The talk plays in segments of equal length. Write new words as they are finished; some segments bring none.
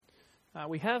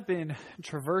We have been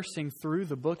traversing through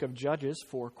the book of Judges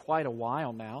for quite a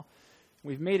while now.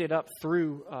 We've made it up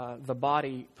through the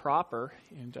body proper,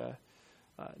 and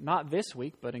not this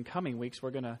week, but in coming weeks,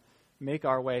 we're going to make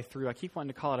our way through. I keep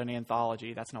wanting to call it an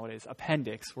anthology. That's not what it is.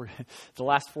 Appendix. The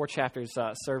last 4 chapters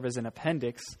serve as an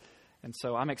appendix, and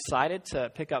so I'm excited to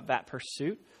pick up that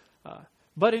pursuit.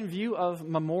 But in view of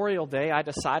Memorial Day, I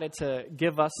decided to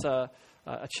give us a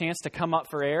chance to come up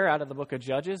for air out of the book of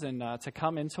Judges and to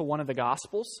come into one of the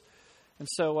Gospels. And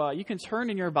so you can turn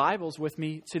in your Bibles with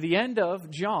me to the end of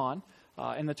John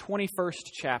in the 21st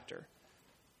chapter.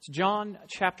 It's John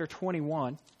chapter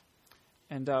 21,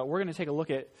 and we're going to take a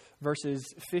look at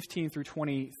verses 15 through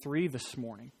 23 this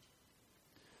morning.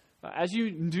 As you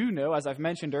do know, as I've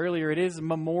mentioned earlier, it is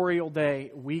Memorial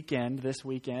Day weekend this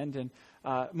weekend, and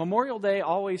Memorial Day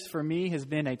always for me has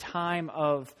been a time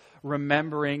of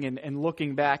remembering and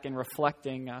looking back and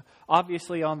reflecting,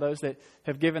 obviously on those that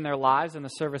have given their lives in the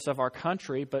service of our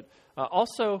country, but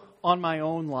also on my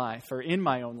own life or in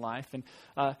my own life. And,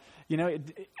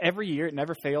 every year it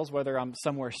never fails, whether I'm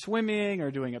somewhere swimming or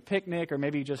doing a picnic or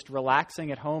maybe just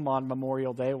relaxing at home on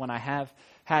Memorial Day when I have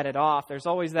had it off. There's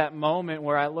always that moment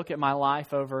where I look at my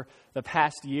life over the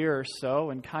past year or so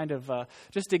and kind of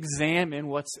just examine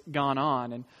what's gone on.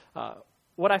 And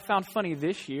what I found funny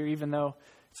this year, even though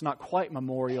it's not quite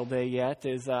Memorial Day yet,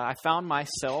 is I found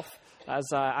myself,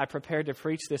 as I prepared to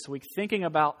preach this week, thinking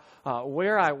about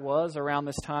where I was around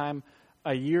this time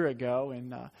a year ago.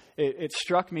 And it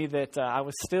struck me that I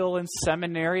was still in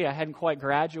seminary. I hadn't quite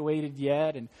graduated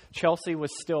yet, and Chelsea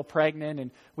was still pregnant,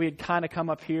 and we had kind of come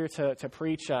up here to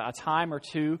preach a time or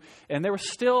two, and there were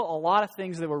still a lot of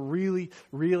things that were really,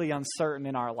 really uncertain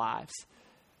in our lives.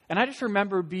 And I just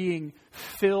remember being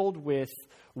filled with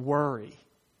worry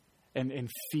and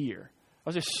fear. I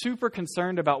was just super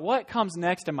concerned about what comes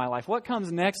next in my life, what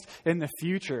comes next in the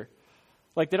future.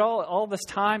 Like, did all this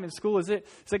time in school, is it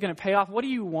going to pay off? What do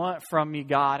you want from me,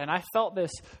 God? And I felt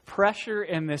this pressure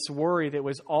and this worry that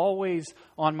was always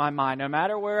on my mind. No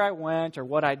matter where I went or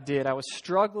what I did, I was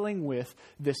struggling with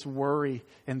this worry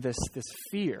and this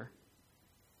fear.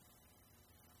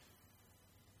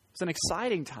 It was an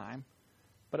exciting time,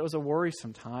 but it was a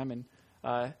worrisome time. And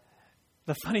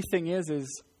the funny thing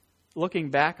is looking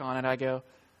back on it, I go,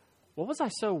 what was I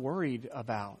so worried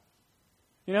about?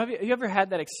 Have you ever had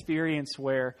that experience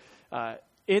where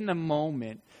in the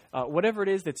moment, whatever it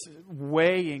is that's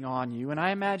weighing on you, and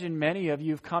I imagine many of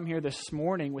you have come here this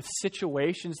morning with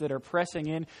situations that are pressing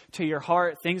in to your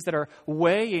heart, things that are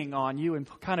weighing on you and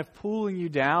kind of pulling you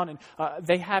down, and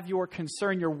they have your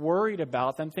concern, you're worried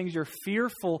about them, things you're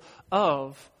fearful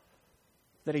of,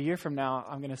 that a year from now,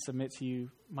 I'm going to submit to you,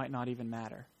 might not even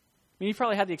matter. I mean, you've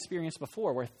probably had the experience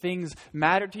before where things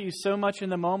mattered to you so much in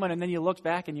the moment, and then you looked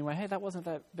back and you went, hey, that wasn't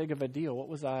that big of a deal. What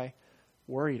was I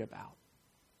worried about?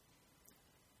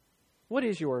 What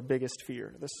is your biggest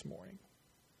fear this morning?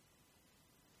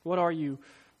 What are you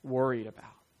worried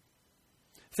about?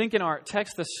 I think in our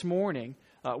text this morning,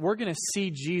 we're going to see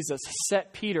Jesus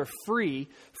set Peter free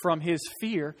from his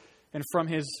fear and from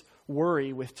his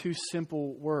worry with 2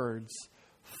 simple words: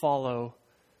 follow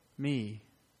me.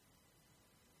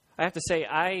 I have to say,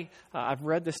 I've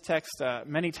read this text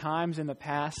many times in the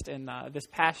past, and this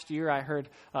past year I heard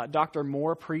Dr.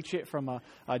 Moore preach it from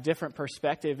a different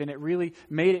perspective, and it really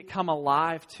made it come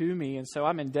alive to me, and so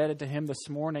I'm indebted to him this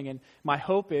morning, and my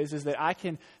hope is that I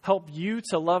can help you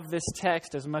to love this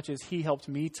text as much as he helped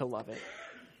me to love it.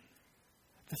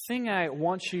 The thing I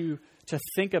want you to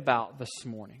think about this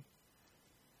morning,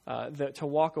 to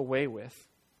walk away with,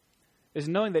 is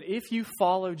knowing that if you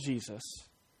follow Jesus,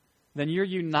 then you're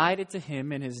united to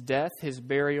him in his death, his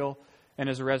burial, and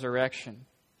his resurrection.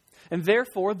 And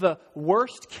therefore, the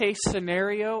worst case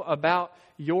scenario about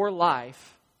your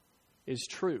life is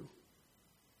true.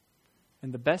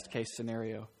 And the best case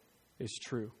scenario is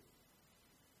true.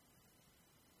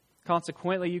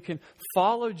 Consequently, you can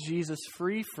follow Jesus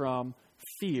free from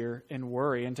fear and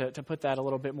worry. And to put that a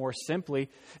little bit more simply,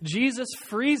 Jesus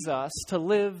frees us to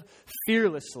live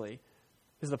fearlessly,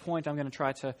 is the point I'm going to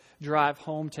try to drive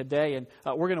home today. And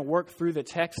we're going to work through the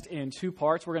text in 2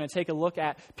 parts. We're going to take a look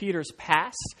at Peter's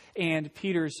past and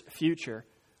Peter's future.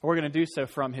 We're going to do so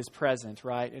from his present,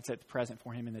 right? It's at the present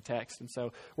for him in the text. And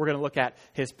so we're going to look at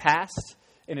his past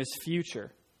and his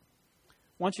future. I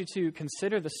want you to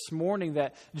consider this morning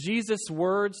that Jesus'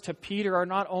 words to Peter are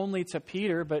not only to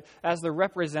Peter, but as the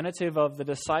representative of the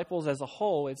disciples as a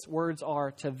whole, its words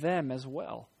are to them as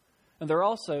well. And they're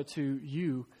also to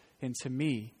you and to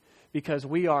me, because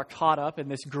we are caught up in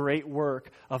this great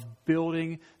work of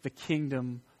building the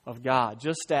kingdom of God,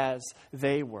 just as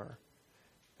they were.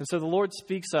 And so the Lord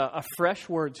speaks a fresh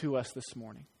word to us this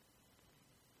morning.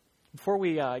 Before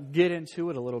we get into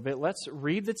it a little bit, let's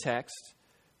read the text,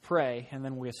 pray, and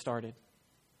then we'll get started.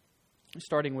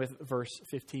 Starting with verse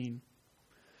 15.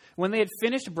 When they had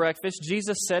finished breakfast,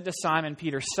 Jesus said to Simon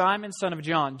Peter, "Simon, son of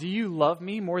John, do you love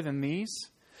me more than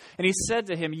these?" And he said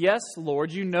to him, "Yes,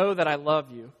 Lord, you know that I love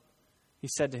you." He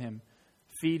said to him,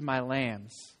 "Feed my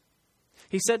lambs."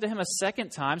 He said to him a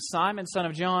second time, "Simon, son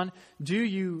of John, do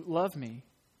you love me?"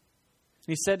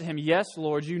 And he said to him, "Yes,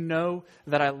 Lord, you know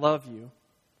that I love you."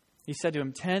 He said to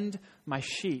him, "Tend my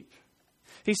sheep."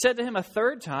 He said to him a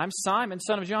third time, "Simon,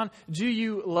 son of John, do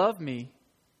you love me?"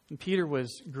 And Peter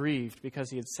was grieved because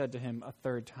he had said to him a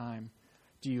third time,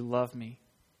 "Do you love me?"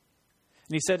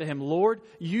 And he said to him, "Lord,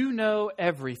 you know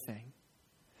everything.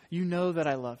 You know that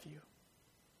I love you."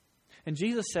 And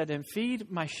Jesus said to him,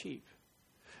 "Feed my sheep.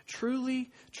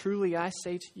 Truly, truly, I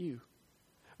say to you,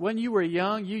 when you were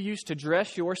young, you used to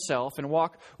dress yourself and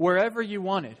walk wherever you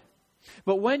wanted.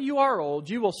 But when you are old,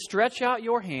 you will stretch out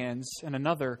your hands, and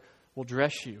another will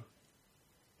dress you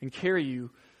and carry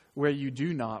you where you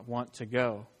do not want to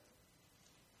go."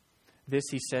 This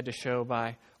he said to show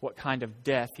by what kind of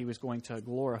death he was going to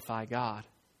glorify God.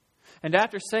 And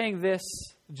after saying this,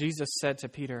 Jesus said to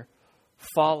Peter,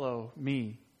 "Follow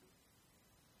me."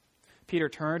 Peter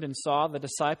turned and saw the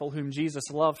disciple whom Jesus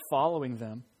loved following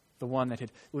them, the one that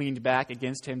had leaned back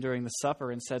against him during the supper,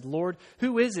 and said, "Lord,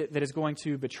 who is it that is going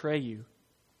to betray you?"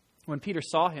 When Peter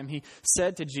saw him, he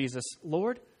said to Jesus,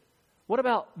 "Lord, what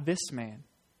about this man?"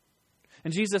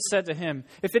 And Jesus said to him,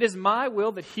 "If it is my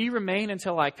will that he remain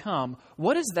until I come,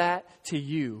 what is that to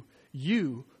you?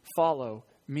 You follow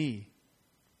me."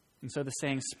 And so the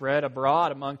saying spread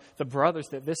abroad among the brothers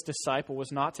that this disciple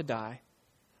was not to die.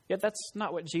 Yet that's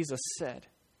not what Jesus said,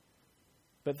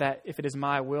 but that if it is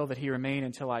my will that he remain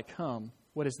until I come,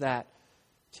 what is that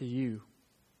to you?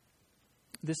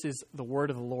 This is the word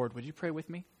of the Lord. Would you pray with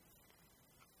me?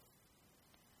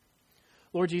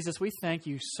 Lord Jesus, we thank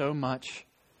you so much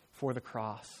for the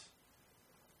cross,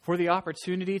 for the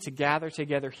opportunity to gather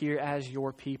together here as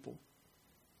your people.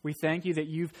 We thank you that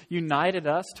you've united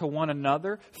us to one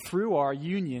another through our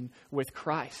union with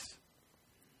Christ.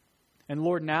 And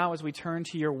Lord, now as we turn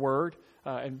to your word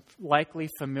and likely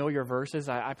familiar verses,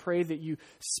 I pray that you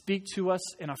speak to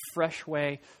us in a fresh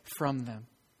way from them.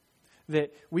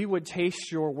 That we would taste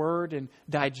your word and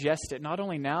digest it, not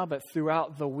only now, but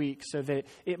throughout the week, so that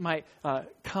it might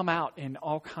come out in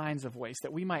all kinds of ways,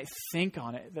 that we might think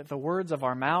on it, that the words of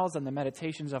our mouths and the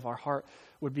meditations of our heart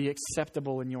would be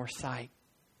acceptable in your sight.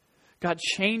 God,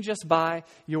 change us by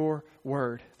your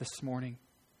word this morning,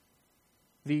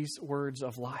 these words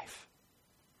of life.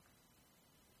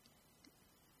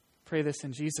 Pray this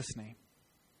in Jesus' name.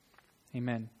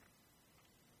 Amen.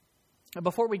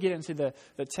 Before we get into the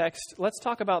text, let's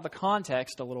talk about the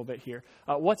context a little bit here.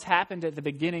 What's happened at the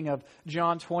beginning of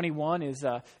John 21 is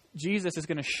Jesus is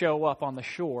going to show up on the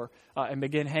shore and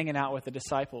begin hanging out with the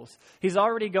disciples. He's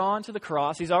already gone to the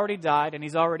cross, he's already died, and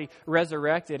he's already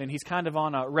resurrected, and he's kind of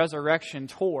on a resurrection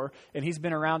tour, and he's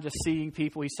been around just seeing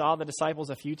people. He saw the disciples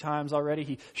a few times already.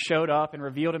 He showed up and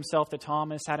revealed himself to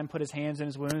Thomas, had him put his hands in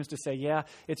his wounds to say, "Yeah,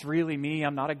 it's really me.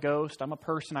 I'm not a ghost. I'm a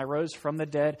person. I rose from the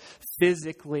dead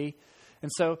physically." And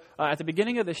so at the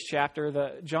beginning of this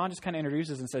chapter, John just kind of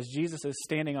introduces and says Jesus is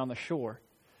standing on the shore.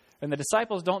 And the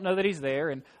disciples don't know that he's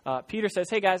there. And Peter says,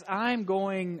 "Hey guys, I'm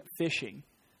going fishing."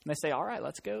 And they say, "All right,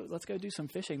 let's go do some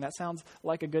fishing. That sounds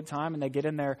like a good time." And they get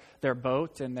in their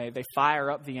boat and they fire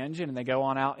up the engine and they go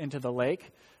on out into the lake.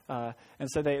 And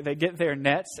so they get their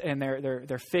nets and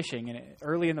they're fishing. And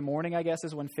early in the morning, I guess,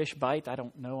 is when fish bite. I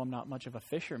don't know. I'm not much of a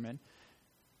fisherman.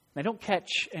 They don't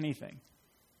catch anything.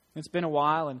 It's been a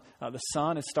while, and the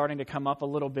sun is starting to come up a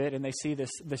little bit, and they see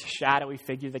this shadowy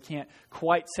figure. They can't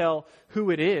quite tell who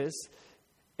it is.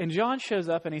 And John shows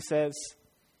up, and he says,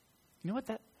 "You know what?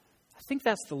 I think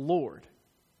that's the Lord."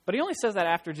 But he only says that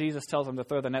after Jesus tells them to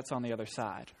throw the nets on the other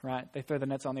side, right? They throw the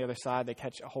nets on the other side.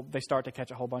 They start to catch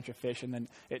a whole bunch of fish, and then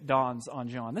it dawns on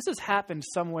John. This has happened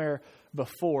somewhere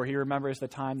before. He remembers the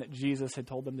time that Jesus had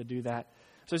told them to do that.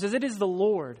 So he says, "It is the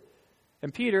Lord."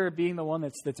 And Peter, being the one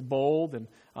that's bold and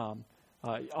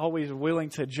always willing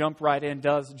to jump right in,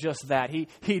 does just that.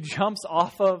 He jumps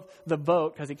off of the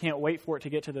boat because he can't wait for it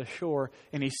to get to the shore,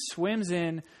 and he swims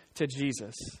in to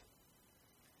Jesus.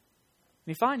 And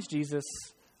he finds Jesus.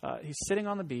 He's sitting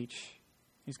on the beach.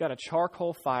 He's got a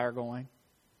charcoal fire going.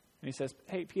 And he says,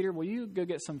 "Hey, Peter, will you go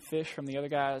get some fish from the other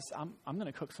guys? I'm going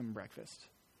to cook some breakfast."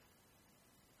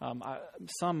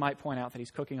 Some might point out that he's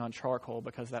cooking on charcoal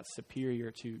because that's superior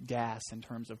to gas in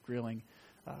terms of grilling.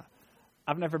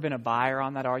 I've never been a buyer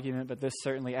on that argument, but this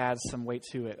certainly adds some weight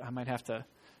to it. I might have to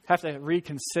have to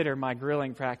reconsider my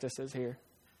grilling practices here.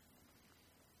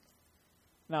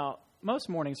 Now, most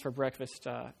mornings for breakfast,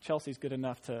 Chelsea's good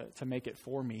enough to make it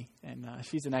for me. And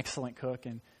she's an excellent cook,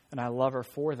 and I love her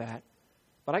for that.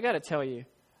 But I got to tell you,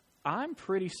 I'm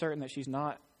pretty certain that she's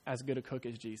not as good a cook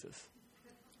as Jesus,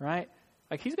 right?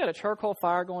 Like, he's got a charcoal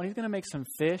fire going. He's going to make some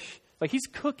fish. Like, he's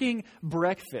cooking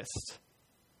breakfast.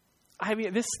 I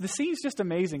mean, the scene's just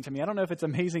amazing to me. I don't know if it's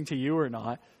amazing to you or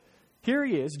not. Here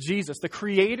he is, Jesus, the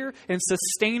creator and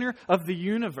sustainer of the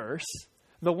universe,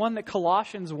 the one that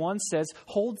Colossians 1 says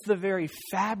holds the very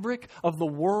fabric of the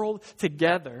world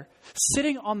together,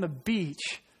 sitting on the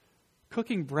beach,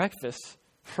 cooking breakfast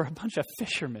for a bunch of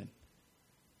fishermen.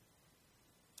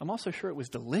 I'm also sure it was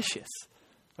delicious.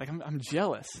 Like, I'm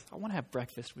jealous. I want to have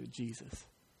breakfast with Jesus.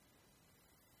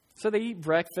 So they eat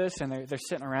breakfast, and they're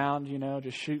sitting around,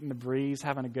 just shooting the breeze,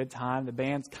 having a good time. The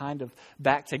band's kind of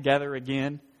back together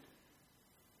again.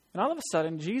 And all of a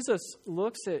sudden, Jesus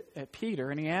looks at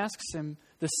Peter, and he asks him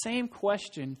the same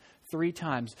question 3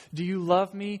 times. Do you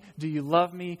love me? Do you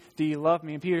love me? Do you love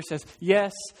me? And Peter says,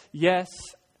 yes, yes.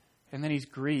 And then he's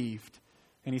grieved.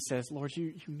 And he says, Lord,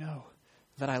 you know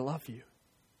that I love you.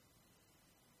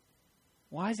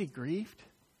 Why is he grieved?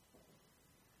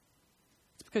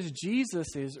 It's because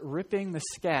Jesus is ripping the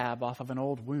scab off of an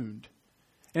old wound.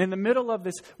 And in the middle of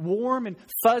this warm and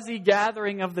fuzzy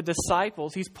gathering of the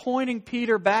disciples, he's pointing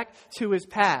Peter back to his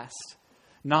past.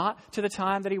 Not to the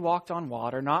time that he walked on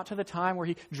water, not to the time where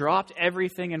he dropped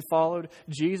everything and followed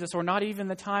Jesus, or not even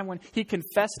the time when he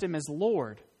confessed him as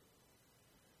Lord,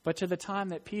 but to the time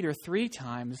that Peter 3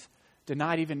 times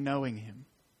denied even knowing him.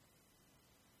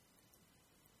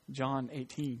 John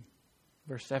 18,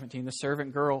 verse 17, the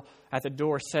servant girl at the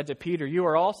door said to Peter, you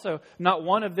are also not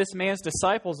one of this man's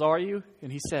disciples, are you?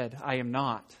 And he said, I am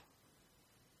not.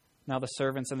 Now the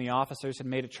servants and the officers had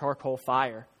made a charcoal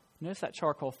fire. Notice that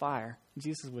charcoal fire.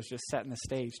 Jesus was just setting the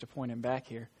stage to point him back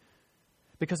here.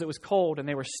 Because it was cold and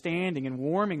they were standing and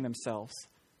warming themselves.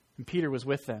 And Peter was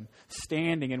with them,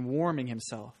 standing and warming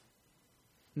himself.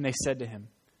 And they said to him,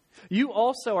 you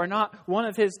also are not one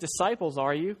of his disciples,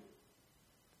 are you?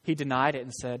 He denied it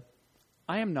and said,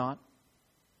 I am not.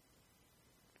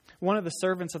 One of the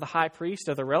servants of the high priest,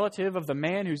 of the relative of the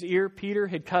man whose ear Peter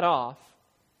had cut off,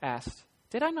 asked,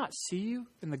 did I not see you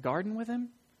in the garden with him?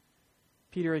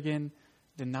 Peter again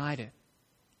denied it.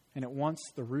 And at once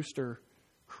the rooster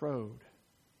crowed.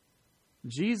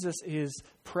 Jesus is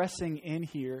pressing in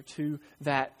here to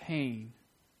that pain.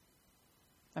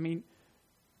 I mean,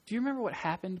 do you remember what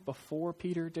happened before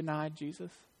Peter denied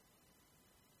Jesus?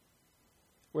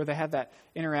 Where they had that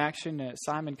interaction,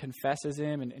 Simon confesses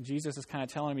him, and Jesus is kind of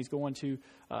telling him he's going to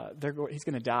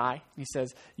die. And he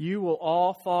says, you will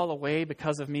all fall away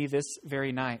because of me this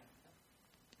very night.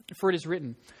 For it is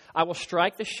written, I will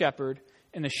strike the shepherd,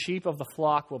 and the sheep of the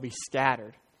flock will be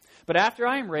scattered. But after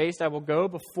I am raised, I will go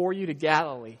before you to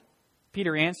Galilee.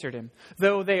 Peter answered him,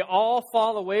 though they all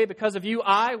fall away because of you,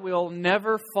 I will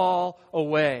never fall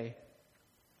away.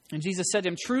 And Jesus said to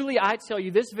him, truly I tell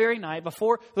you, this very night,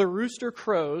 before the rooster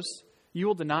crows, you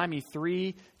will deny me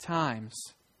 3 times.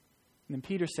 And then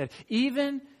Peter said,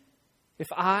 even if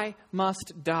I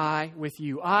must die with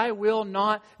you, I will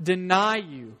not deny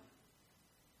you.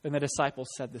 And the disciples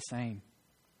said the same.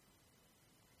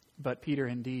 But Peter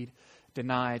indeed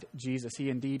denied Jesus. He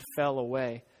indeed fell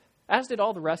away, as did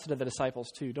all the rest of the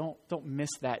disciples too. Don't miss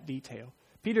that detail.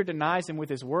 Peter denies him with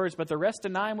his words, but the rest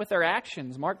deny him with their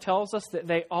actions. Mark tells us that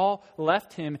they all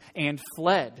left him and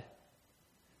fled.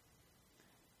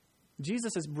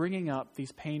 Jesus is bringing up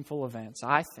these painful events,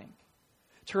 I think,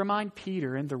 to remind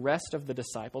Peter and the rest of the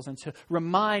disciples and to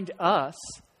remind us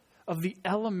of the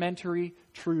elementary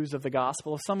truths of the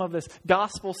gospel, of some of this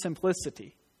gospel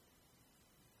simplicity.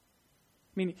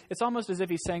 I mean, it's almost as if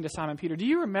he's saying to Simon Peter, do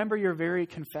you remember your very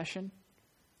confession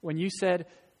when you said,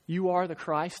 you are the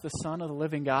Christ, the Son of the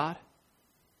living God?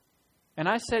 And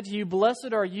I said to you, blessed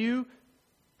are you,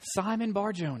 Simon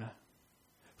Bar-Jonah,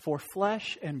 for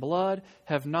flesh and blood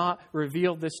have not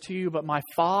revealed this to you, but my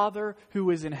Father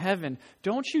who is in heaven.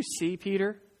 Don't you see,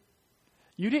 Peter?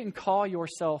 You didn't call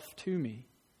yourself to me.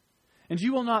 And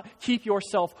you will not keep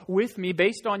yourself with me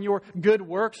based on your good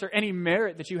works or any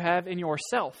merit that you have in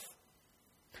yourself.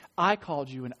 I called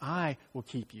you and I will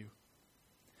keep you.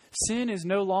 Sin is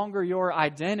no longer your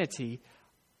identity.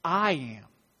 I am.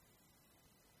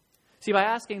 See, by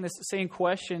asking this same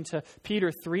question to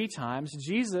Peter 3 times,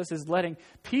 Jesus is letting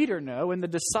Peter know and the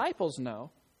disciples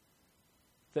know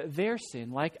that their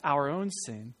sin, like our own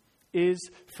sin, is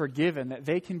forgiven, that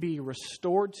they can be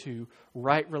restored to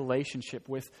right relationship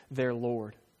with their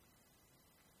Lord.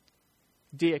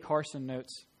 D.A. Carson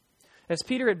notes, As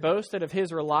Peter had boasted of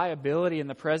his reliability in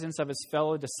the presence of his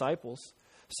fellow disciples,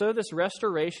 so this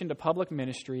restoration to public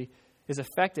ministry is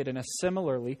effected in a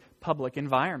similarly public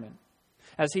environment.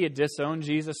 As he had disowned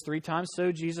Jesus 3 times,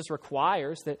 so Jesus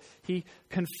requires that he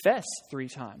confess 3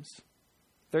 times.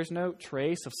 There's no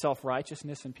trace of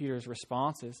self-righteousness in Peter's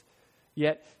responses,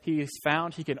 yet he has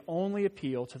found he can only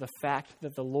appeal to the fact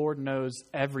that the Lord knows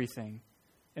everything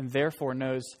and therefore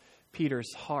knows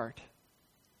Peter's heart.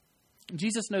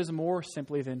 Jesus knows more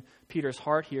simply than Peter's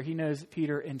heart here. He knows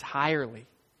Peter entirely.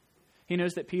 He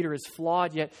knows that Peter is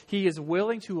flawed, yet he is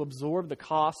willing to absorb the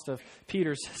cost of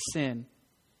Peter's sin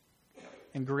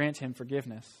and grant him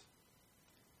forgiveness.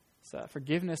 So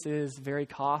forgiveness is very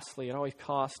costly. It always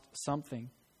costs something.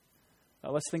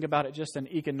 Let's think about it just in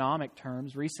economic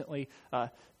terms. Recently,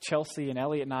 Chelsea and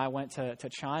Elliot and I went to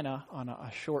China on a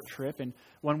short trip. And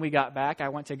when we got back, I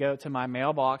went to go to my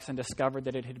mailbox and discovered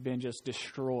that it had been just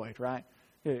destroyed, right?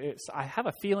 I have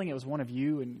a feeling it was one of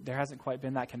you, and there hasn't quite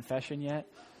been that confession yet.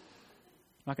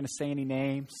 I'm not going to say any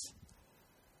names.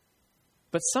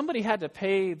 But somebody had to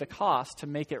pay the cost to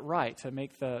make it right, to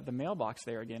make the mailbox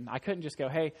there again. I couldn't just go,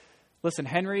 hey, listen,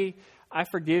 Henry, I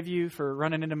forgive you for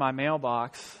running into my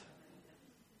mailbox,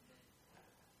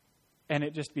 and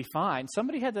it just be fine.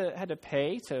 Somebody had to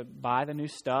pay to buy the new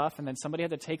stuff, and then somebody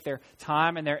had to take their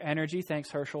time and their energy,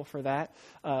 thanks Herschel for that,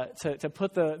 to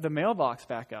put the mailbox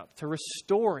back up, to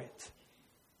restore it.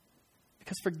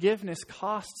 Because forgiveness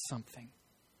costs something.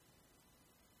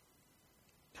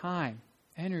 Time,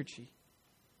 energy.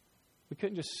 We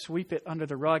couldn't just sweep it under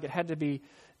the rug. It had to be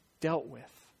dealt with.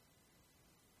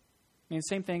 I mean,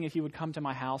 same thing if you would come to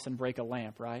my house and break a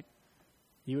lamp, right?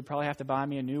 You would probably have to buy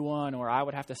me a new one, or I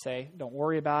would have to say, don't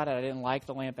worry about it. I didn't like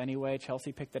the lamp anyway.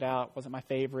 Chelsea picked it out. It wasn't my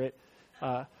favorite.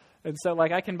 And so,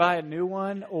 I can buy a new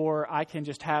one, or I can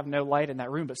just have no light in that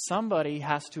room. But somebody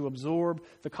has to absorb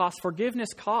the cost.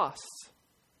 Forgiveness costs.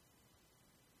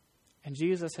 And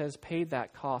Jesus has paid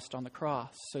that cost on the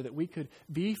cross so that we could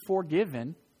be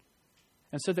forgiven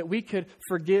and so that we could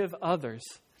forgive others.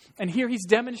 And here he's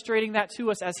demonstrating that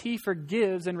to us as he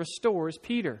forgives and restores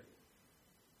Peter.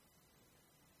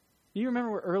 You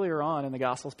remember earlier on in the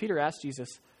Gospels, Peter asked Jesus,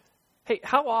 hey,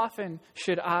 how often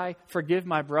should I forgive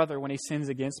my brother when he sins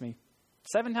against me?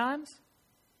 7 times?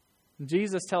 And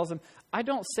Jesus tells him, I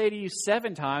don't say to you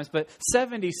 7 times, but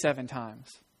 77 times.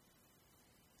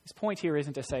 His point here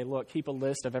isn't to say, look, keep a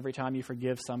list of every time you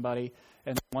forgive somebody,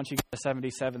 and once you get to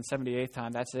 77th, 78th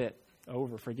time, that's it.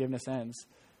 Over. Forgiveness ends.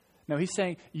 No, he's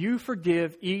saying you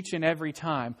forgive each and every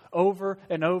time, over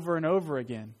and over and over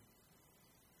again.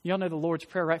 You all know the Lord's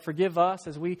Prayer, right? Forgive us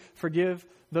as we forgive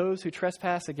those who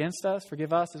trespass against us.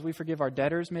 Forgive us as we forgive our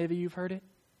debtors. Maybe you've heard it.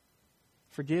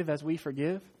 Forgive as we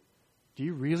forgive. Do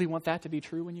you really want that to be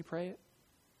true when you pray it?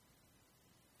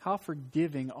 How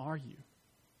forgiving are you?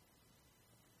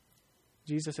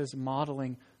 Jesus is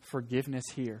modeling forgiveness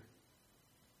here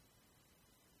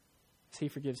as he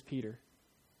forgives Peter.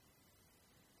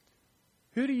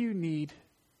 Who do you need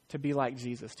to be like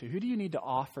Jesus to? Who do you need to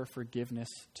offer forgiveness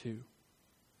to?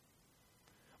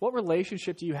 What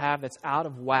relationship do you have that's out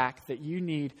of whack that you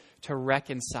need to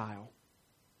reconcile?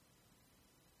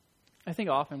 I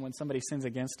think often when somebody sins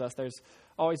against us, there's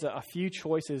always a few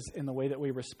choices in the way that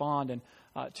we respond. And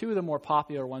 2 of the more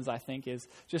popular ones, I think, is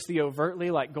just the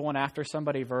overtly, like going after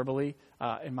somebody verbally.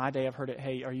 In my day, I've heard it,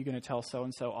 hey, are you going to tell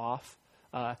so-and-so off?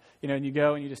 And you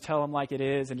go and you just tell them like it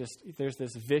is, and just there's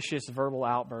this vicious verbal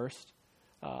outburst.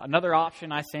 Another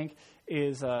option, I think,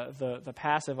 is the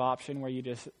passive option where you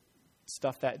just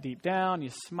stuff that deep down, you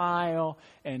smile,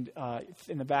 and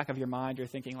in the back of your mind, you're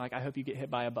thinking, like, I hope you get hit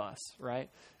by a bus, right?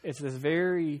 It's this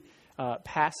very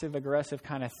passive-aggressive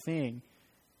kind of thing.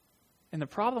 And the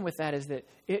problem with that is that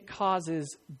it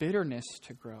causes bitterness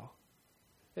to grow.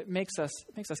 It makes us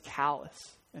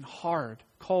callous and hard,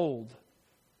 cold.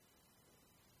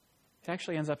 It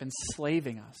actually ends up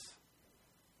enslaving us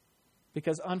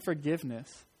because unforgiveness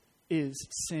is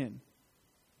sin.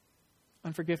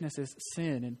 Unforgiveness is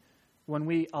sin. And when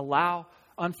we allow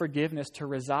unforgiveness to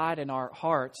reside in our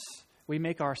hearts, we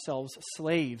make ourselves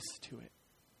slaves to it.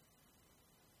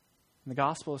 And the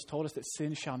gospel has told us that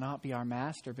sin shall not be our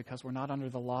master because we're not under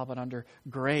the law but under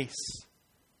grace.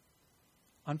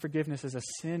 Unforgiveness is a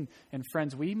sin. And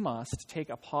friends, we must take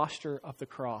a posture of the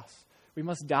cross. We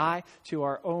must die to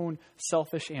our own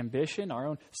selfish ambition, our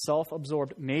own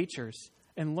self-absorbed natures,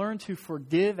 and learn to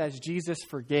forgive as Jesus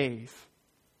forgave.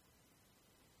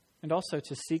 And also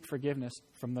to seek forgiveness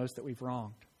from those that we've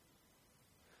wronged.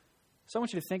 So I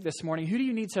want you to think this morning, who do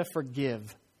you need to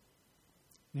forgive?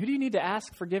 And who do you need to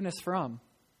ask forgiveness from?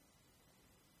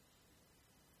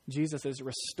 Jesus is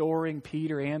restoring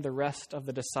Peter and the rest of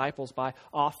the disciples by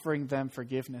offering them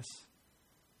forgiveness.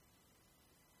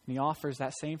 And he offers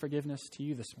that same forgiveness to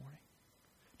you this morning,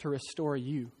 to restore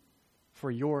you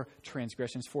for your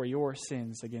transgressions, for your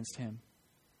sins against him.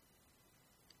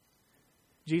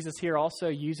 Jesus here also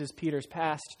uses Peter's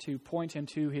past to point him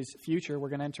to his future. We're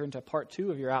going to enter into part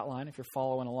 2 of your outline if you're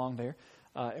following along there.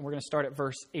 And we're going to start at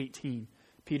verse 18,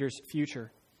 Peter's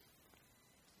future.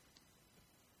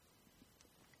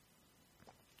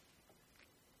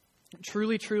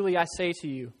 Truly, truly, I say to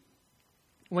you,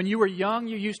 when you were young,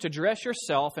 you used to dress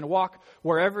yourself and walk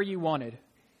wherever you wanted.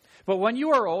 But when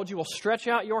you are old, you will stretch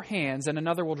out your hands, and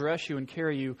another will dress you and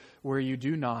carry you where you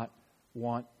do not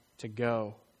want to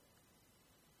go.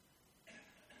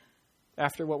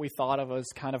 After what we thought of as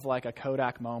kind of like a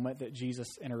Kodak moment that Jesus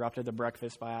interrupted the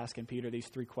breakfast by asking Peter these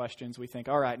 3 questions, we think,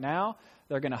 all right, now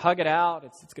they're going to hug it out.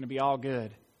 It's going to be all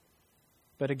good.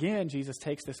 But again, Jesus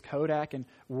takes this Kodak and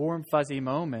warm, fuzzy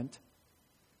moment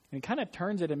and he kind of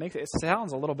turns it and makes it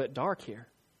sounds a little bit dark here,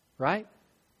 right?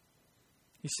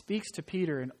 He speaks to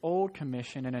Peter an old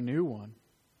commission and a new one.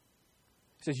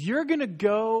 He says, you're going to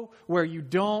go where you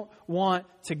don't want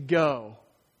to go.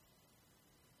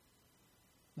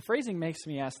 The phrasing makes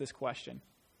me ask this question.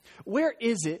 Where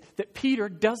is it that Peter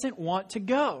doesn't want to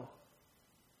go?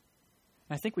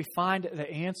 And I think we find the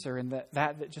answer in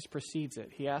that just precedes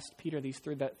it. He asked Peter these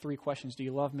 3 questions. Do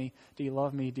you love me? Do you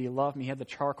love me? Do you love me? He had the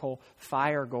charcoal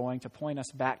fire going to point us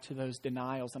back to those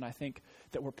denials. And I think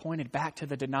that we're pointed back to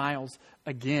the denials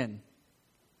again.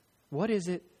 What is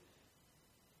it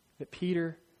that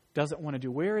Peter doesn't want to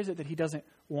do? Where is it that he doesn't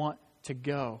want to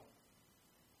go?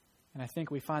 And I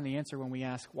think we find the answer when we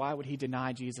ask, why would he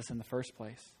deny Jesus in the first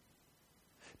place?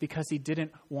 Because he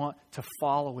didn't want to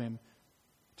follow him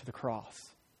to the cross.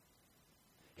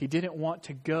 He didn't want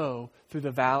to go through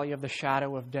the valley of the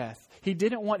shadow of death. He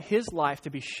didn't want his life to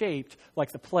be shaped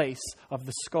like the place of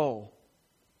the skull.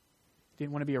 He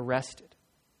didn't want to be arrested.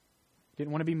 He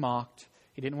didn't want to be mocked.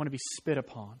 He didn't want to be spit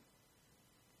upon.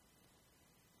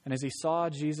 And as he saw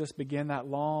Jesus begin that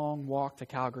long walk to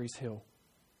Calvary's Hill,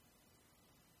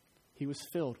 he was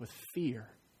filled with fear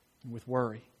and with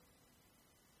worry.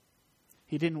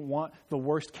 He didn't want the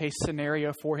worst case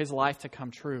scenario for his life to come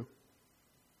true.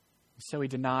 So he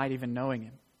denied even knowing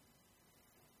him.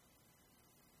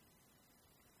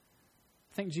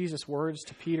 I think Jesus' words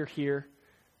to Peter here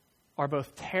are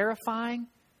both terrifying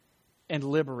and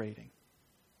liberating.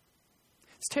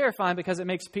 It's terrifying because it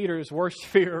makes Peter's worst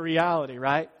fear a reality,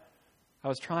 right? I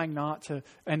was trying not to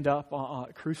end up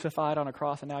crucified on a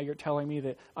cross, and now you're telling me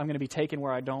that I'm going to be taken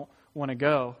where I don't want to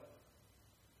go.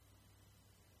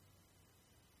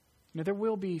 You know, there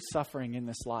will be suffering in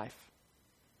this life.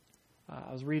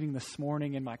 I was reading this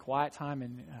morning in my quiet time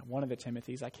in one of the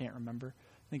Timothys, I can't remember.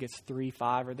 I think it's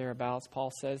 3:5 or thereabouts.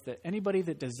 Paul says that anybody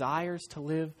that desires to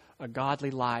live a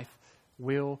godly life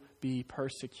will be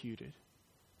persecuted.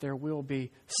 There will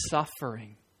be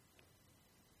suffering.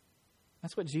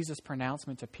 That's what Jesus'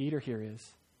 pronouncement to Peter here is.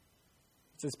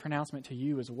 It's his pronouncement to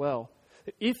you as well.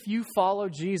 If you follow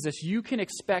Jesus, you can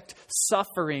expect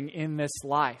suffering in this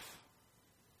life.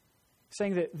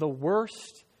 Saying that the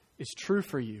worst is true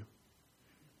for you.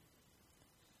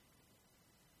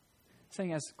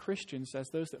 Saying as Christians, as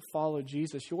those that follow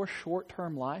Jesus, your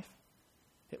short-term life,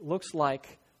 it looks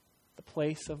like the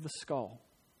place of the skull.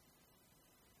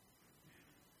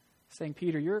 Saying,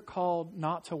 Peter, you're called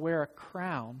not to wear a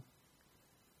crown,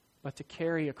 but to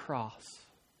carry a cross.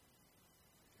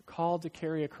 You're called to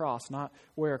carry a cross, not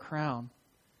wear a crown.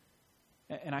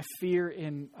 And I fear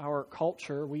in our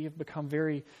culture, we have become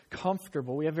very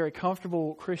comfortable. We have very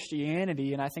comfortable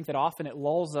Christianity, and I think that often it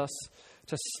lulls us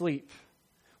to sleep.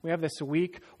 We have this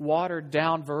weak,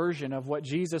 watered-down version of what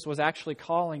Jesus was actually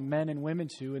calling men and women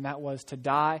to, and that was to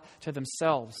die to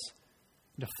themselves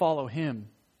and to follow him.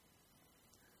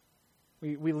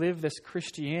 We live this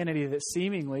Christianity that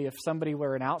seemingly, if somebody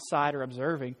were an outsider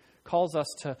observing, calls us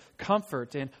to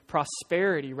comfort and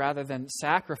prosperity rather than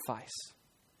sacrifice.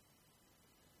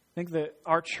 I think that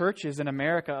our churches in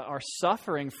America are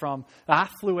suffering from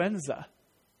affluenza,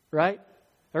 right?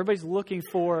 Everybody's looking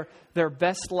for their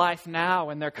best life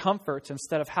now and their comforts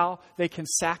instead of how they can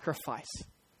sacrifice,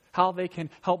 how they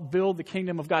can help build the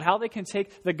kingdom of God, how they can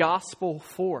take the gospel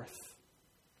forth.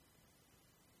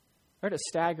 I heard a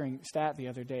staggering stat the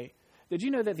other day. Did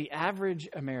you know that the average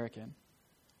American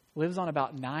lives on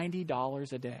about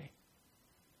 $90 a day,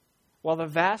 while the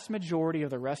vast majority of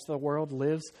the rest of the world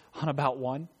lives on about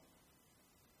 $1?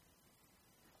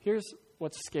 Here's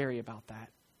what's scary about that,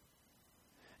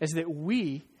 is that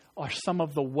we are some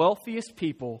of the wealthiest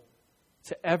people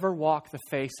to ever walk the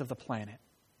face of the planet.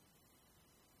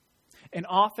 And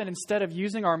often, instead of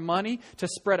using our money to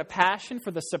spread a passion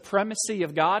for the supremacy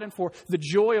of God and for the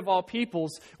joy of all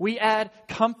peoples, we add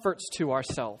comforts to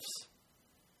ourselves.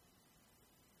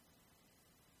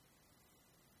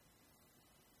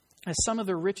 As some of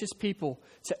the richest people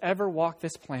to ever walk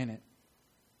this planet,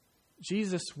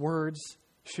 Jesus' words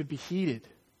should be heeded.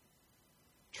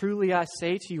 Truly I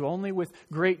say to you, only with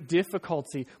great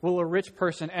difficulty will a rich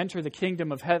person enter the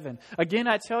kingdom of heaven. Again,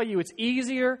 I tell you, it's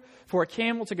easier for a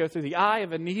camel to go through the eye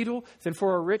of a needle than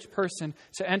for a rich person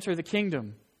to enter the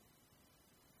kingdom.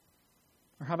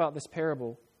 Or how about this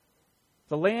parable?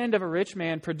 The land of a rich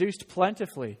man produced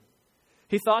plentifully.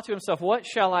 He thought to himself, what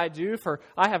shall I do? For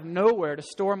I have nowhere to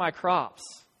store my crops.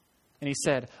 And he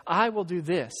said, I will do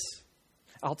this.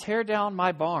 I'll tear down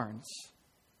my barns,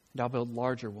 and I'll build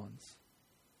larger ones.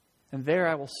 And there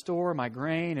I will store my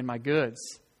grain and my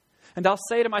goods. And I'll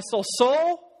say to my soul,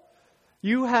 soul,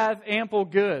 you have ample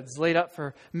goods laid up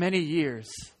for many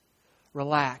years.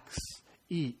 Relax,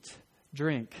 eat,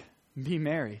 drink, be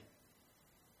merry.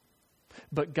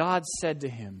 But God said to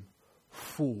him,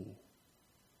 fool,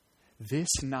 this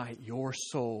night your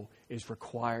soul is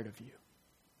required of you.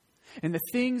 And the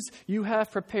things you have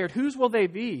prepared, whose will they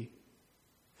be?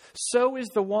 So is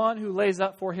the one who lays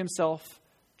up for himself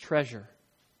treasure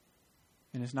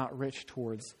and is not rich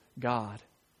towards God.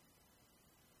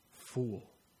 Fool.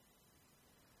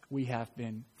 We have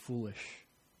been foolish.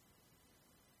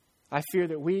 I fear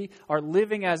that we are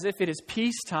living as if it is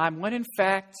peacetime, when in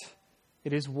fact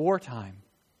it is wartime.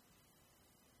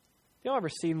 Y'all ever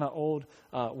seen the old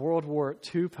World War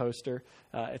II poster?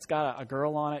 It's got a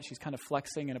girl on it. She's kind of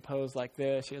flexing in a pose like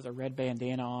this. She has a red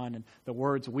bandana on, and the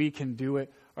words, "We can do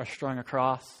it," are strung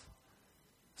across.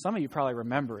 Some of you probably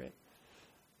remember it.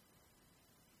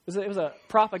 It was a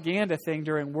propaganda thing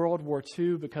during World War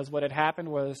II, because what had happened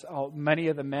was many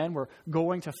of the men were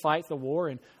going to fight the war.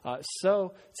 And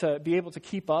so to be able to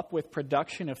keep up with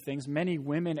production of things, many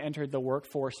women entered the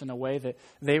workforce in a way that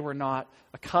they were not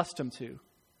accustomed to.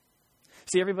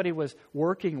 See, everybody was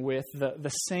working with the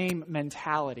same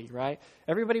mentality, right?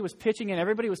 Everybody was pitching in.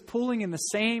 Everybody was pulling in the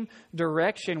same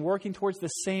direction, working towards the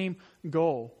same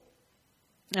goal.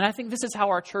 And I think this is how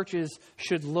our churches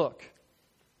should look.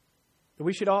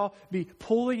 We should all be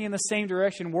pulling in the same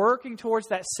direction, working towards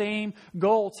that same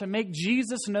goal, to make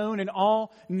Jesus known in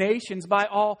all nations by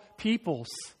all peoples.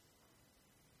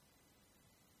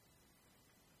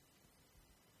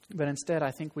 But instead,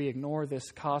 I think we ignore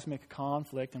this cosmic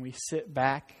conflict and we sit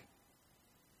back.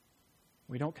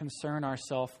 We don't concern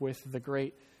ourselves with the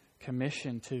Great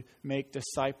Commission to make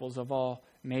disciples of all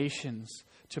nations,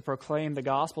 to proclaim the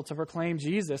gospel, to proclaim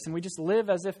Jesus, and we just live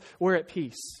as if we're at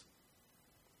peace.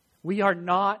 We are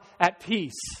not at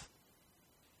peace.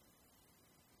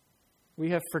 We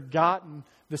have forgotten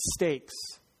the stakes.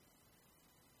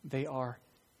 They are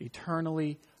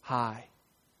eternally high.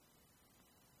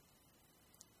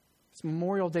 It's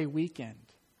Memorial Day weekend.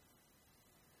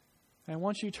 And I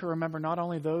want you to remember not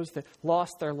only those that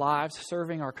lost their lives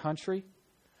serving our country,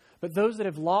 but those that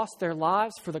have lost their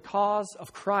lives for the cause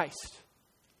of Christ.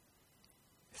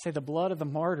 They say the blood of the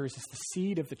martyrs is the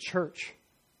seed of the church.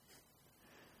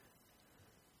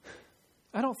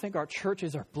 I don't think our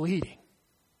churches are bleeding.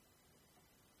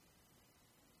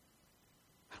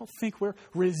 I don't think we're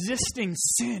resisting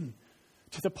sin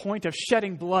to the point of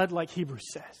shedding blood like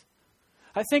Hebrews says.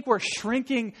 I think we're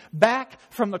shrinking back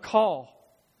from the call.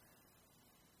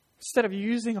 Instead of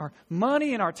using our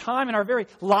money and our time and our very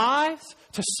lives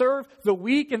to serve the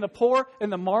weak and the poor and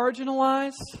the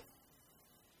marginalized,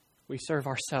 we serve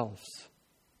ourselves.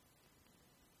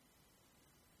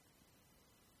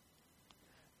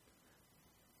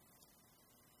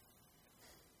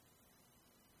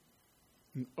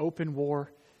 An open war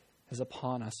is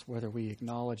upon us, whether we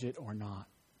acknowledge it or not.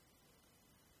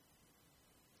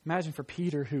 Imagine for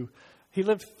Peter, he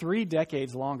lived 3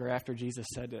 decades longer after Jesus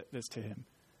said this to him.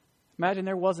 Imagine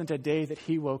there wasn't a day that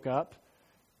he woke up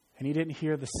and he didn't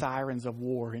hear the sirens of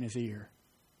war in his ear.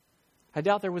 I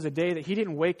doubt there was a day that he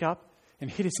didn't wake up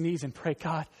and hit his knees and pray,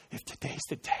 God, if today's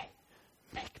the day,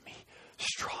 make me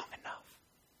strong enough.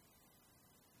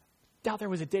 I doubt there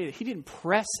was a day that he didn't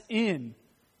press in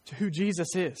to who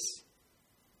Jesus is.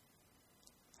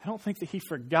 I don't think that he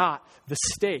forgot the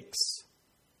stakes.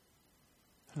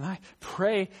 And I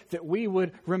pray that we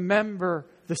would remember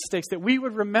the stakes, that we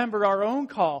would remember our own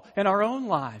call and our own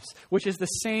lives, which is the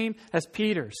same as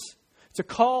Peter's. It's a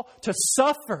call to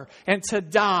suffer and to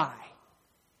die.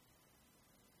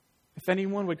 If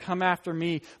anyone would come after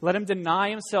me, let him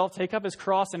deny himself, take up his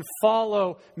cross, and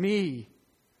follow me.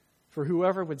 For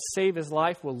whoever would save his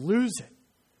life will lose it.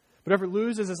 Whoever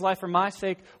loses his life for my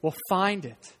sake will find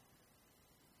it.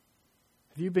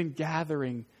 Have you been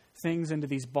gathering things into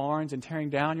these barns and tearing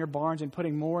down your barns and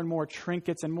putting more and more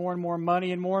trinkets and more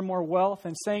money and more wealth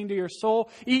and saying to your soul,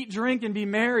 eat, drink, and be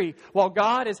merry, while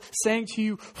God is saying to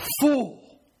you, fool?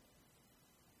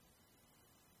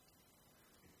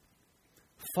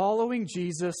 Following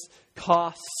Jesus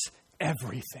costs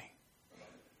everything.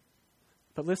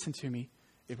 But listen to me,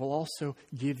 it will also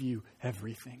give you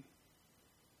everything.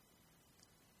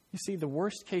 You see, the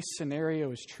worst case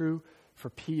scenario is true for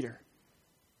Peter,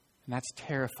 and that's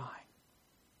terrifying.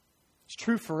 It's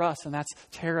true for us, and that's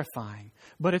terrifying.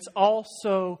 But it's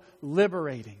also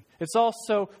liberating. It's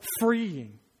also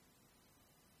freeing.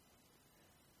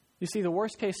 You see, the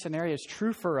worst case scenario is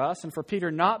true for us and for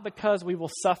Peter, not because we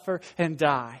will suffer and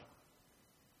die,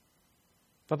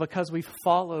 but because we've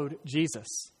followed Jesus.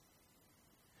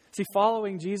 See,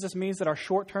 following Jesus means that our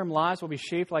short-term lives will be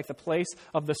shaped like the place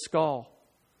of the skull.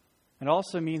 It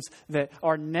also means that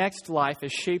our next life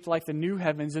is shaped like the new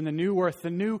heavens and the new earth,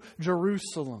 the new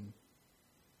Jerusalem.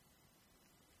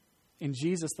 In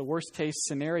Jesus, the worst case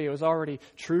scenario is already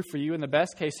true for you, and the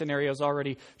best case scenario is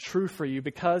already true for you,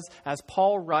 because as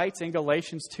Paul writes in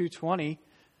Galatians 2:20,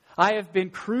 I have been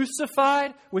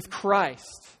crucified with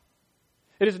Christ.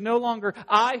 It is no longer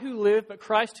I who live, but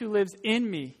Christ who lives in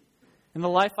me. In the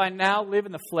life I now live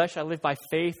in the flesh, I live by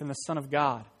faith in the Son of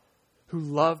God, who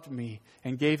loved me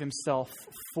and gave himself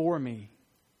for me.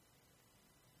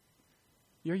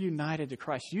 You're united to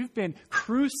Christ. You've been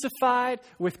crucified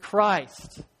with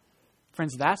Christ.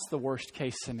 Friends, that's the worst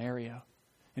case scenario.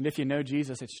 And if you know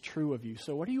Jesus, it's true of you.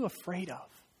 So what are you afraid of?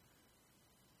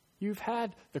 You've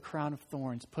had the crown of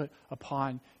thorns put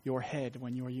upon your head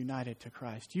when you are united to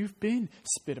Christ. You've been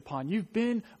spit upon. You've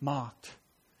been mocked.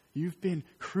 You've been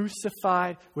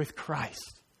crucified with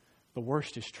Christ. The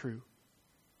worst is true.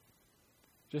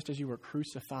 Just as you were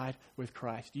crucified with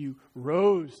Christ, you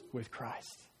rose with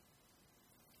Christ.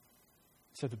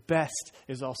 So the best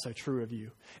is also true of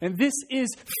you. And this is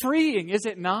freeing, is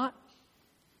it not?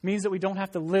 It means that we don't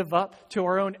have to live up to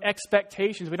our own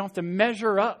expectations. We don't have to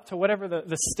measure up to whatever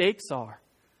the stakes are.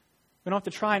 We don't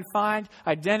have to try and find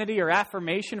identity or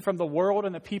affirmation from the world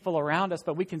and the people around us,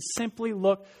 but we can simply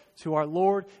look to our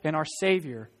Lord and our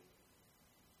Savior,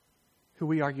 who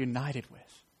we are united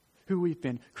with, who we've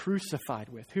been crucified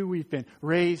with, who we've been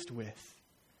raised with,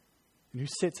 and who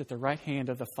sits at the right hand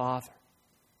of the Father.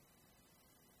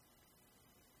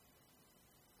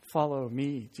 Follow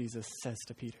me, Jesus says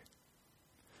to Peter.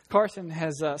 Carson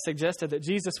has suggested that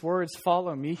Jesus' words,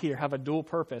 follow me, here have a dual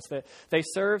purpose, that they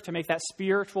serve to make that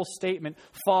spiritual statement,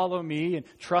 follow me and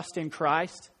trust in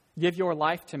Christ, give your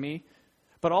life to me,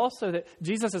 but also that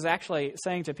Jesus is actually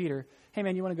saying to Peter, hey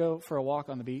man, you want to go for a walk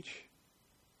on the beach?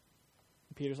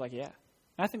 And Peter's like, yeah.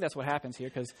 And I think that's what happens here,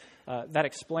 because that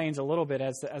explains a little bit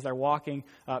as they're walking.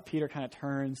 Peter kind of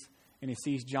turns and he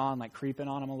sees John like creeping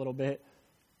on him a little bit.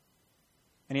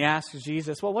 And he asks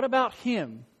Jesus, well, what about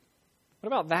him? What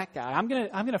about that guy? I'm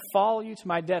gonna follow you to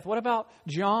my death. What about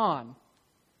John?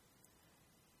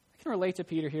 I can relate to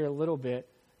Peter here a little bit,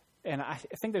 and I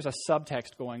think there's a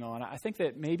subtext going on. I think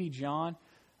that maybe John,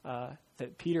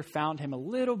 that Peter found him a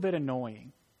little bit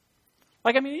annoying.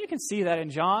 Like, I mean, you can see that in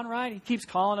John, right? He keeps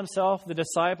calling himself the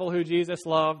disciple who Jesus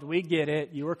loved. We get it.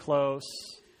 You were close.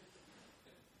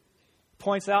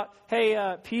 Points out,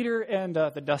 hey, Peter and the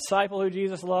disciple who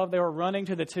Jesus loved, they were running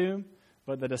to the tomb,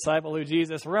 but the disciple who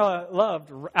Jesus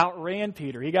loved outran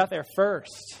Peter. He got there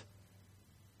first.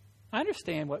 I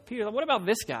understand what about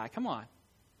this guy? Come on.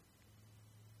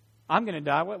 I'm going to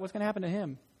die. What's going to happen to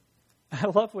him? I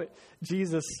love what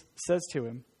Jesus says to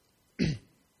him.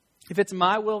 If it's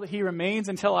my will that he remains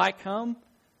until I come,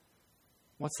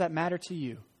 what's that matter to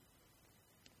you?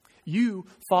 You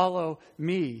follow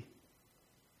me.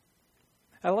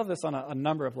 I love this on a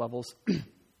number of levels.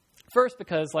 First,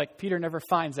 because like Peter never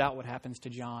finds out what happens to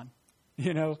John.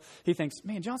 You know, he thinks,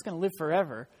 man, John's going to live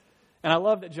forever. And I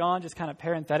love that John just kind of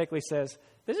parenthetically says,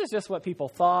 this is just what people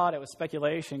thought. It was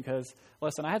speculation because,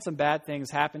 listen, I had some bad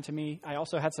things happen to me. I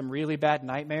also had some really bad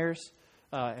nightmares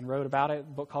and wrote about it, a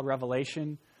book called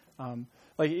Revelation.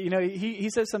 He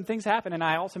says some things happen and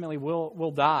I ultimately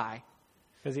will die,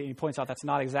 because he points out that's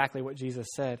not exactly what Jesus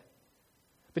said.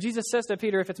 But Jesus says to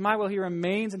Peter, if it's my will, he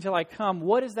remains until I come.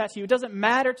 What is that to you? It doesn't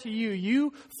matter to you.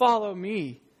 You follow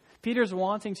me. Peter's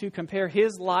wanting to compare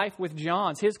his life with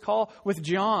John's, his call with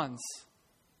John's.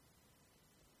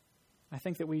 I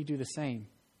think that we do the same.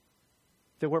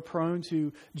 That we're prone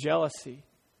to jealousy.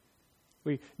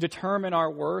 We determine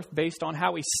our worth based on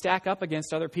how we stack up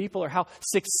against other people or how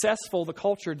successful the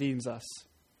culture deems us.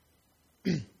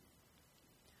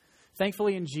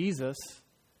 Thankfully, in Jesus,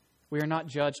 we are not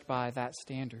judged by that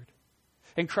standard.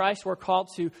 In Christ, we're called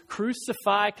to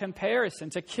crucify comparison,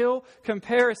 to kill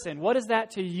comparison. What is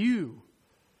that to you?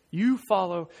 You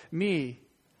follow me.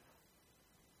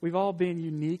 We've all been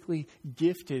uniquely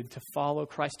gifted to follow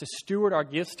Christ, to steward our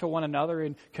gifts to one another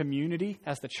in community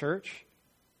as the church.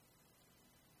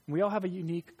 We all have a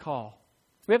unique call.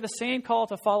 We have the same call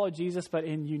to follow Jesus, but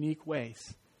in unique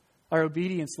ways. Our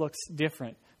obedience looks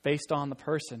different based on the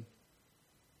person.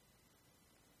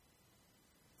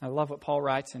 I love what Paul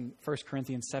writes in 1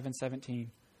 Corinthians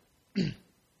 7:17.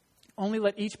 Only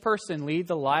let each person lead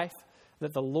the life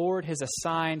that the Lord has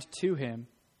assigned to him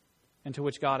and to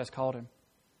which God has called him.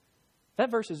 That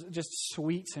verse is just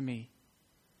sweet to me.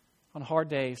 On hard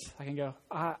days, I can go,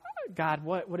 God,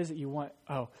 what is it you want?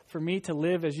 Oh, for me to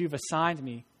live as you've assigned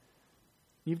me.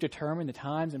 You've determined the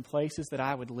times and places that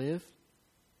I would live.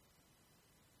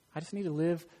 I just need to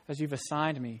live as you've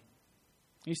assigned me.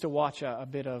 I used to watch a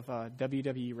bit of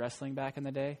WWE wrestling back in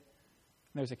the day.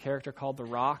 There's a character called The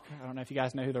Rock. I don't know if you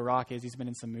guys know who The Rock is. He's been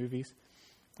in some movies.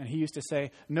 And he used to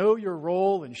say, know your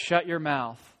role and shut your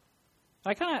mouth.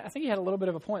 I think he had a little bit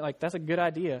of a point. Like, that's a good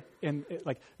idea.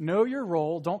 Know your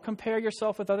role. Don't compare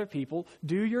yourself with other people.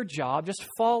 Do your job. Just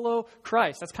follow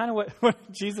Christ. That's kind of what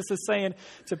Jesus is saying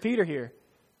to Peter here.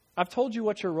 I've told you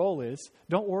what your role is.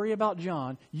 Don't worry about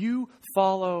John. You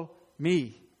follow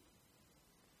me.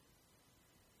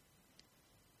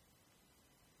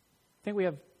 I think we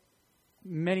have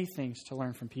many things to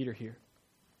learn from Peter here.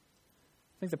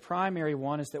 I think the primary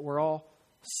one is that we're all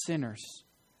sinners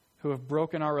who have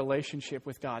broken our relationship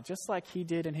with God, just like he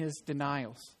did in his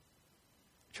denials.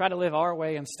 Try to live our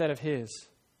way instead of his.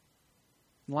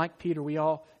 And like Peter, we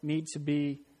all need to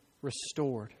be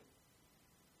restored.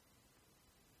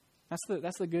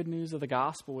 That's the good news of the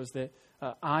gospel, is that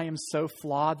I am so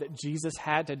flawed that Jesus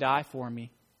had to die for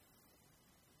me.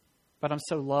 But I'm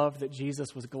so loved that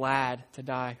Jesus was glad to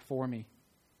die for me.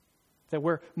 That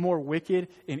we're more wicked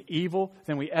and evil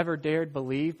than we ever dared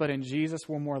believe, but in Jesus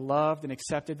we're more loved and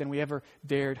accepted than we ever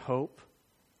dared hope.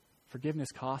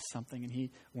 Forgiveness costs something, and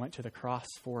he went to the cross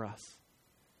for us.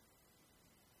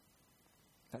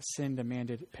 That sin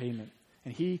demanded payment,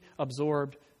 and he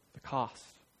absorbed the cost.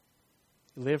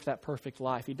 He lived that perfect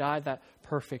life. He died that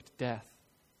perfect death.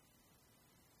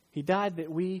 He died that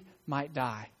we might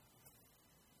die.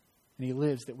 And he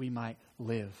lives that we might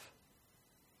live.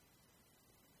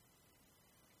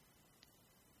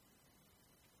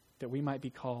 That we might be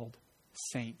called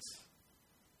saints.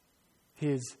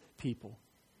 His people.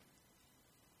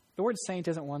 The word saint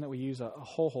isn't one that we use a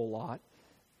whole lot.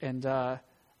 And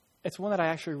it's one that I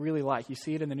actually really like. You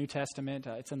see it in the New Testament.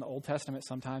 It's in the Old Testament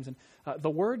sometimes. And the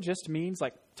word just means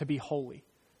like to be holy.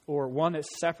 Or one that's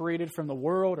separated from the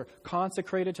world, or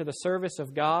consecrated to the service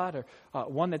of God, or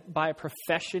one that by a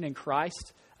profession in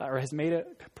Christ, or has made a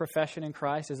profession in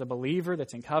Christ as a believer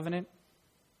that's in covenant.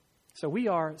 So we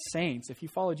are saints. If you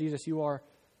follow Jesus, you are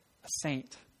a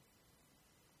saint.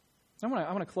 I'm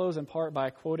going to close in part by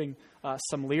quoting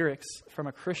some lyrics from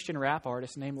a Christian rap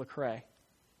artist named Lecrae.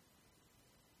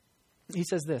 He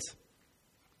says this: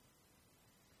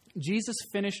 Jesus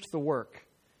finished the work.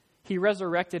 He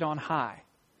resurrected on high.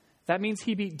 That means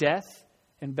he beat death,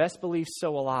 and best believe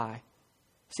so will I.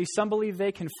 See, some believe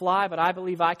they can fly, but I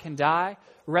believe I can die,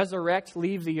 resurrect,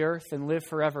 leave the earth, and live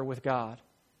forever with God.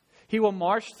 He will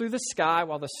march through the sky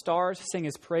while the stars sing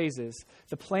his praises.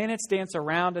 The planets dance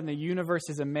around and the universe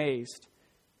is amazed.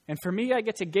 And for me, I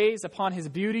get to gaze upon his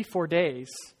beauty for days.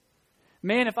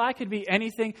 Man, if I could be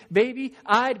anything, baby,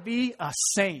 I'd be a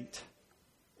saint.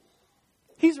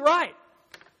 He's right.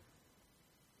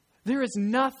 There is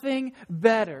nothing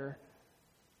better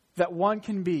that one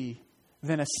can be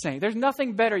than a saint. There's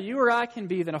nothing better you or I can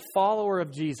be than a follower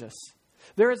of Jesus.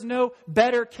 There is no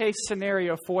better case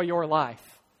scenario for your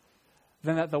life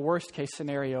than that the worst case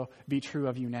scenario be true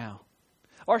of you now.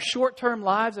 Our short-term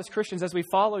lives as Christians, as we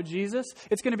follow Jesus,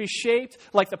 it's going to be shaped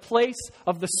like the place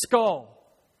of the skull.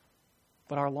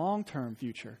 But our long-term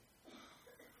future,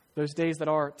 those days that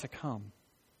are to come,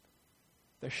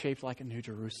 they're shaped like a new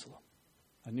Jerusalem,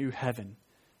 a new heaven,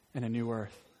 and a new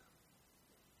earth.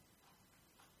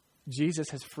 Jesus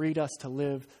has freed us to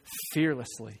live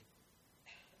fearlessly,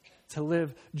 to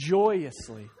live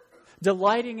joyously,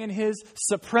 delighting in his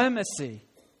supremacy.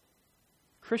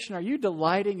 Christian, are you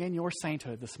delighting in your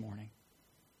sainthood this morning?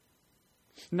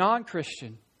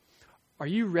 Non-Christian, are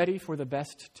you ready for the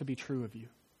best to be true of you?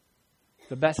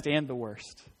 The best and the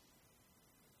worst?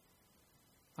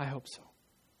 I hope so.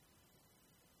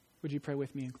 Would you pray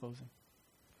with me in closing?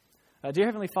 Dear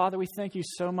Heavenly Father, we thank you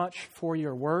so much for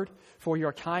your word, for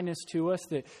your kindness to us,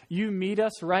 that you meet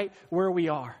us right where we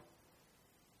are.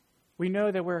 We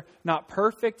know that we're not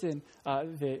perfect and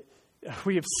that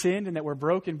we have sinned and that we're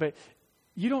broken, but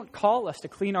you don't call us to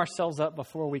clean ourselves up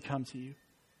before we come to you.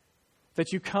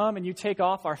 That you come and you take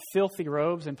off our filthy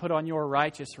robes and put on your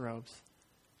righteous robes.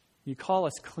 You call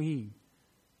us clean.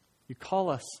 You call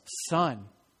us son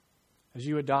as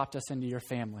you adopt us into your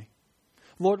family.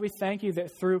 Lord, we thank you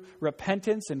that through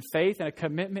repentance and faith and a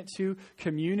commitment to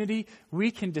community, we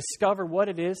can discover what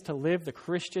it is to live the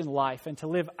Christian life and to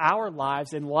live our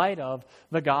lives in light of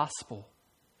the gospel.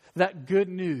 That good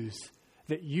news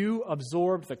that you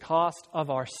absorbed the cost of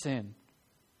our sin,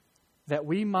 that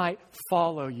we might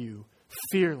follow you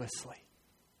fearlessly.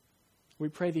 We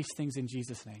pray these things in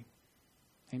Jesus' name.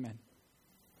 Amen.